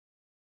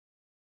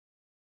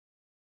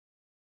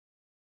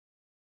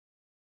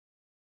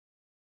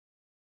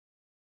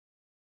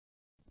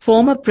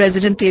Former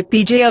President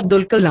APJ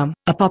Abdul Kalam,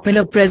 a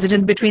popular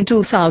president between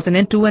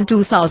 2002 and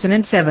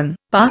 2007,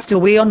 passed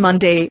away on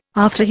Monday,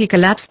 after he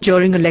collapsed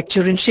during a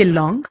lecture in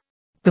Shillong.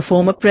 The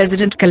former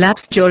president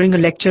collapsed during a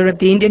lecture at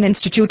the Indian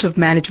Institute of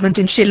Management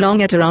in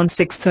Shillong at around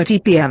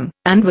 6:30 p.m.,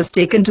 and was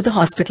taken to the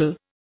hospital.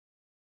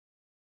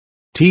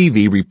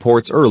 TV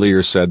reports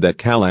earlier said that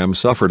Kalam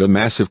suffered a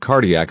massive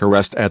cardiac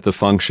arrest at the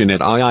function at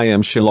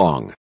IIM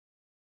Shillong.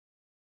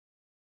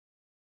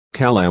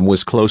 Kalam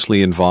was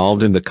closely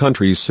involved in the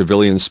country's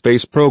civilian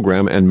space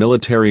program and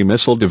military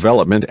missile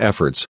development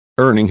efforts,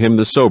 earning him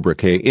the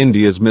sobriquet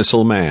India's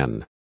Missile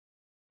Man.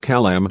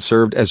 Kalam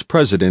served as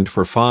president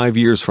for 5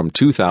 years from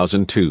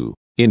 2002,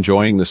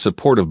 enjoying the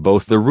support of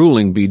both the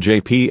ruling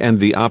BJP and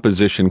the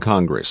opposition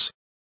Congress.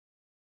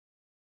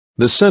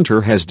 The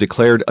center has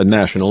declared a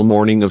national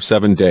mourning of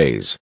 7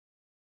 days.